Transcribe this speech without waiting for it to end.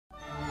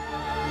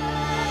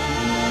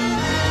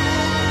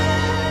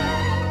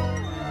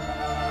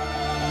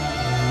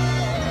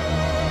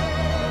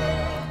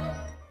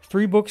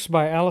Three books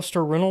by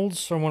Alastair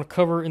Reynolds I want to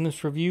cover in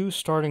this review,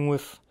 starting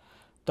with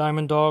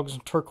Diamond Dogs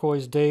and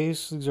Turquoise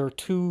Days. These are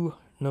two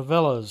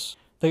novellas.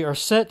 They are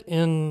set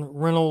in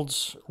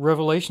Reynolds'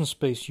 Revelation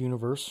Space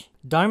universe.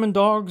 Diamond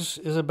Dogs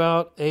is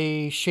about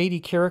a shady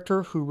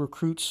character who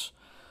recruits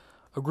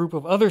a group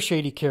of other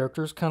shady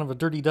characters, kind of a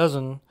dirty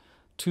dozen,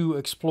 to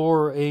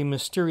explore a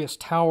mysterious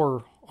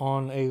tower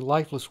on a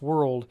lifeless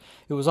world.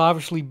 It was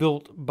obviously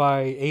built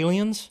by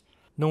aliens.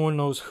 No one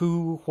knows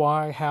who,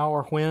 why, how,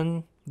 or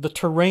when. The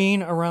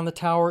terrain around the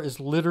tower is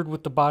littered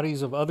with the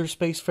bodies of other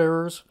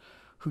spacefarers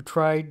who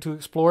tried to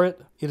explore it.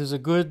 It is a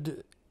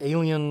good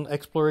alien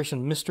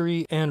exploration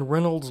mystery, and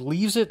Reynolds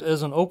leaves it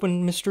as an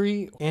open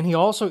mystery, and he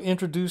also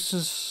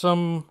introduces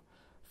some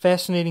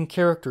fascinating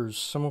characters,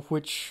 some of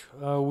which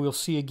we'll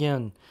see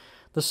again.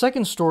 The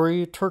second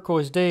story,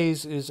 Turquoise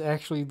Days, is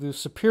actually the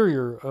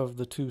superior of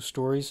the two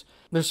stories.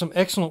 There's some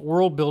excellent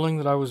world building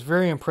that I was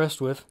very impressed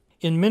with.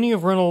 In many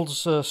of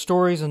Reynolds'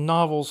 stories and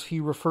novels, he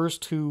refers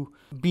to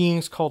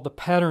beings called the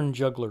pattern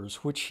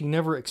jugglers, which he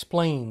never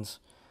explains.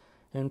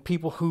 And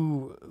people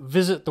who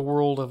visit the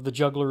world of the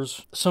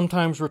jugglers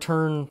sometimes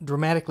return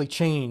dramatically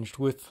changed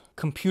with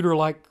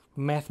computer-like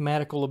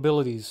mathematical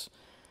abilities.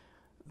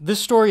 This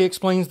story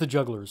explains the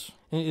jugglers.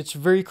 It's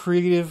very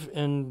creative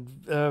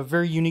and a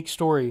very unique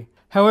story.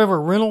 However,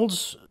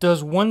 Reynolds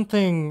does one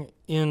thing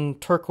in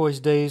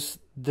Turquoise Days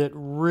that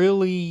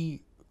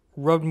really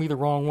rubbed me the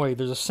wrong way.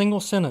 There's a single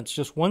sentence,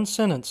 just one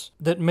sentence,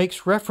 that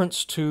makes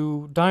reference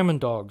to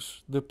Diamond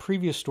Dogs, the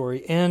previous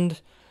story,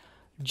 and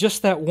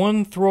just that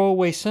one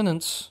throwaway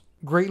sentence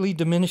greatly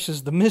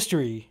diminishes the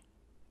mystery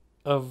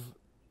of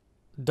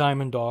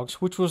Diamond Dogs,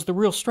 which was the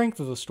real strength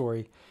of the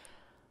story.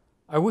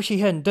 I wish he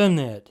hadn't done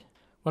that,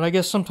 but I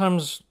guess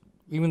sometimes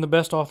even the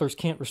best authors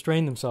can't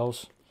restrain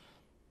themselves.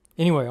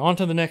 Anyway, on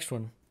to the next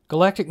one.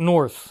 Galactic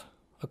North,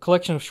 a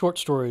collection of short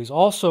stories,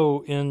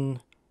 also in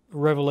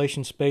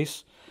Revelation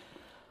Space.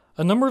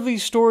 A number of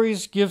these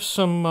stories give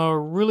some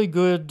really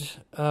good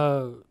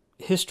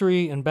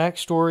history and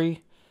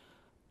backstory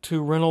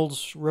to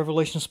Reynolds'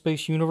 Revelation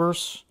Space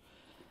universe.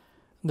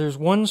 There's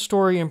one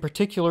story in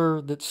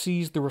particular that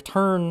sees the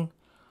return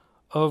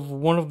of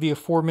one of the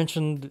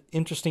aforementioned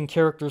interesting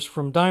characters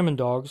from Diamond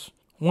Dogs.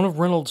 One of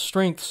Reynolds'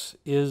 strengths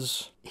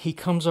is he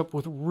comes up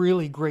with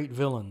really great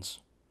villains.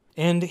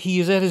 And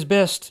he is at his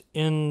best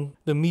in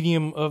the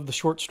medium of the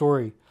short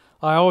story.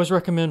 I always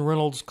recommend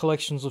Reynolds'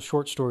 collections of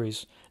short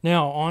stories.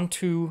 Now, on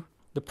to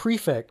The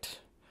Prefect.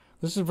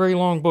 This is a very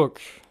long book,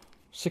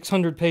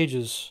 600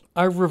 pages.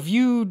 I've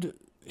reviewed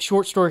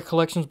short story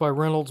collections by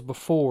Reynolds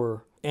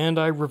before, and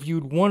I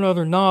reviewed one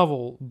other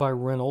novel by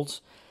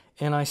Reynolds,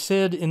 and I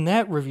said in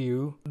that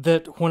review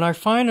that when I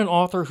find an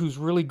author who's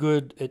really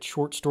good at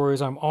short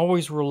stories, I'm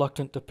always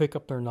reluctant to pick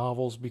up their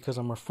novels because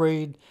I'm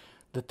afraid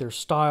that their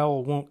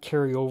style won't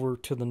carry over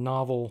to the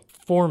novel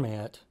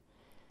format.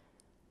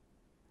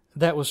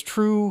 That was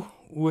true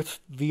with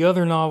the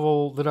other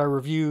novel that I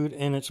reviewed,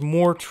 and it's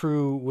more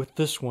true with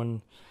this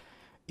one.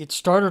 It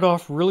started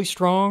off really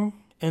strong,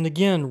 and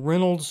again,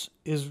 Reynolds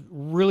is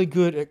really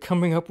good at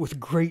coming up with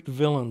great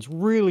villains.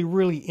 Really,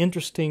 really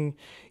interesting,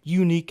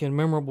 unique, and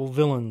memorable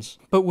villains.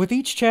 But with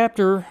each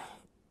chapter,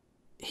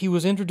 he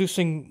was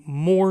introducing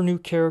more new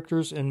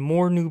characters and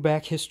more new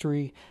back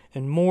history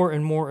and more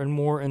and more and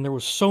more, and there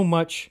was so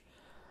much.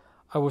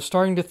 I was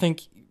starting to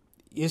think,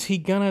 is he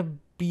gonna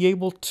be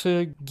able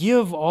to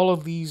give all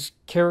of these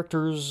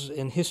characters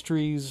and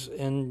histories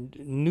and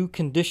new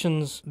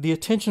conditions the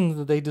attention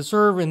that they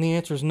deserve? And the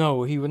answer is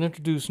no. He would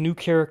introduce new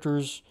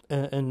characters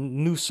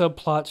and new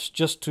subplots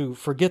just to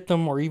forget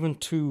them or even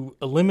to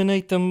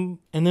eliminate them.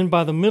 And then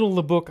by the middle of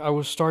the book, I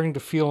was starting to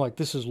feel like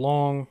this is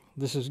long.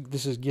 This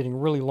is getting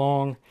really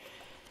long.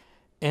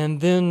 And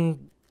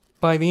then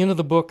by the end of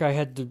the book, I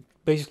had to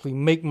basically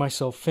make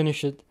myself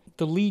finish it.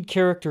 The lead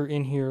character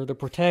in here, the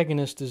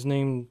protagonist, is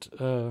named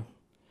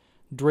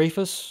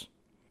Dreyfus.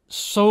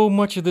 So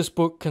much of this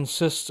book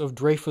consists of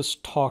Dreyfus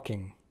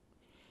talking.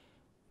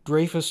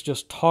 Dreyfus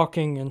just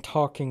talking and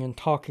talking and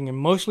talking, and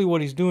mostly what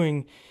he's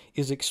doing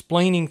is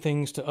explaining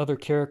things to other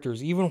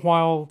characters, even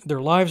while their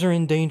lives are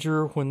in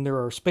danger, when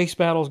there are space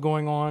battles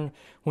going on,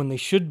 when they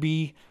should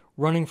be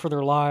running for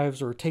their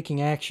lives or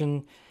taking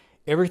action.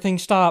 Everything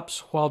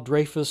stops while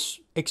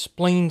Dreyfus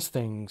explains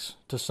things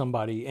to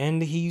somebody,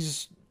 and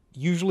he's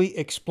usually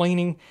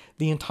explaining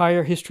the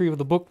entire history of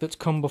the book that's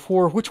come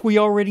before, which we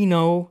already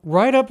know.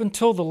 Right up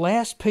until the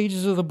last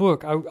pages of the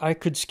book, I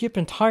could skip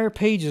entire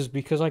pages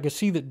because I could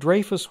see that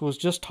Dreyfus was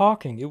just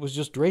talking. It was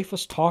just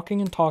Dreyfus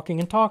talking and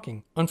talking and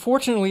talking.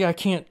 Unfortunately, I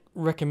can't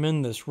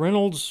recommend this.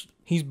 Reynolds,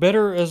 he's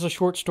better as a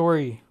short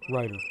story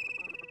writer.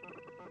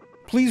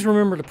 Please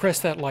remember to press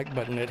that like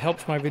button. It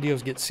helps my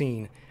videos get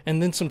seen. And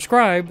then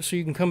subscribe so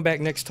you can come back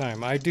next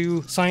time. I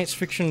do science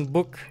fiction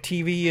book,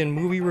 TV, and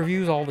movie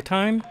reviews all the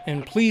time.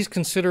 And please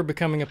consider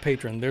becoming a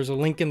patron. There's a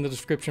link in the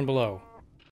description below.